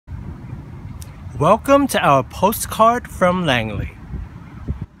Welcome to our postcard from Langley.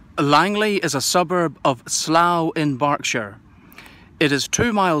 Langley is a suburb of Slough in Berkshire. It is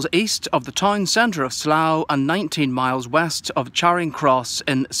 2 miles east of the town centre of Slough and 19 miles west of Charing Cross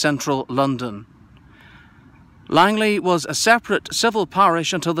in central London. Langley was a separate civil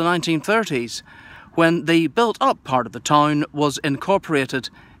parish until the 1930s, when the built-up part of the town was incorporated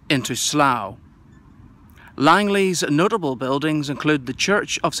into Slough. Langley's notable buildings include the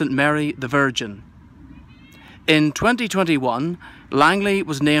Church of St Mary the Virgin. In 2021, Langley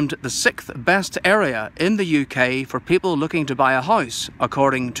was named the 6th best area in the UK for people looking to buy a house,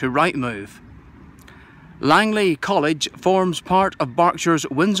 according to Rightmove. Langley College forms part of Berkshire's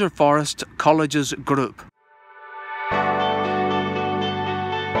Windsor Forest Colleges group.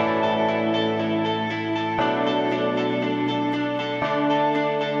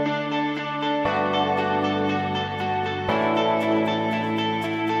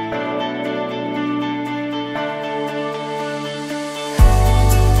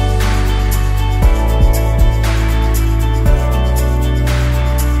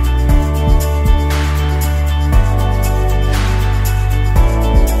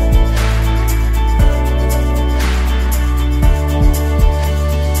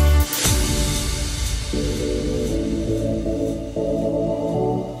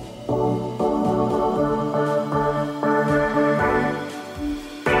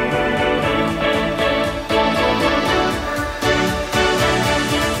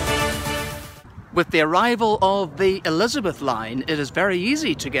 With the arrival of the Elizabeth line, it is very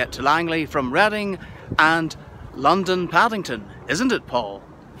easy to get to Langley from Reading and London Paddington, isn't it, Paul?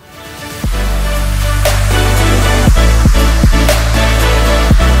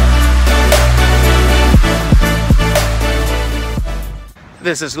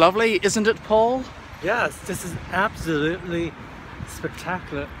 This is lovely, isn't it, Paul? Yes, this is absolutely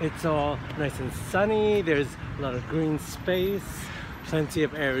spectacular. It's all nice and sunny, there's a lot of green space, plenty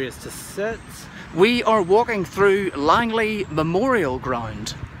of areas to sit. We are walking through Langley Memorial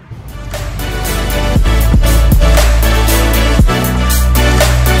Ground.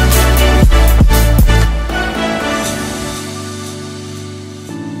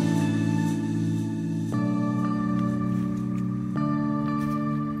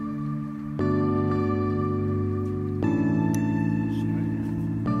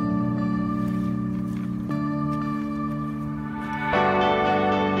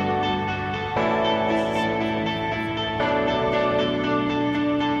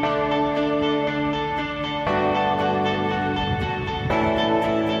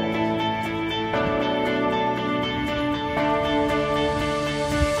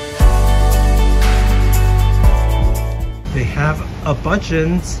 They have a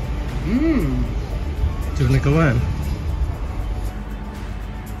budgeons. Do you want to go in?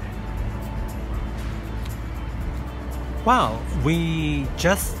 Wow, we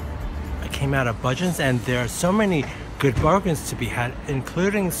just came out of Budgeons and there are so many good bargains to be had,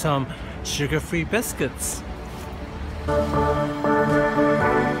 including some sugar-free biscuits.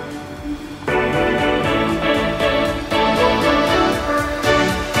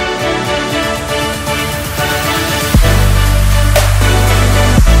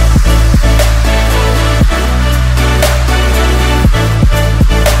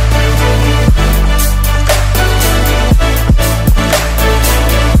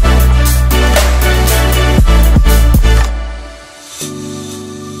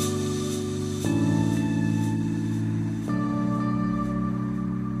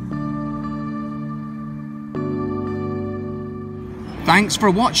 Thanks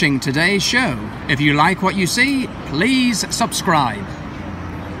for watching today's show. If you like what you see, please subscribe.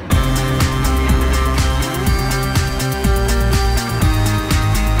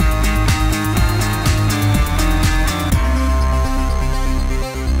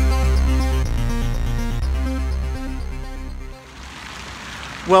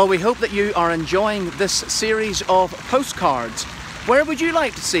 Well, we hope that you are enjoying this series of postcards. Where would you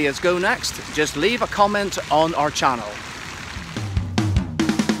like to see us go next? Just leave a comment on our channel.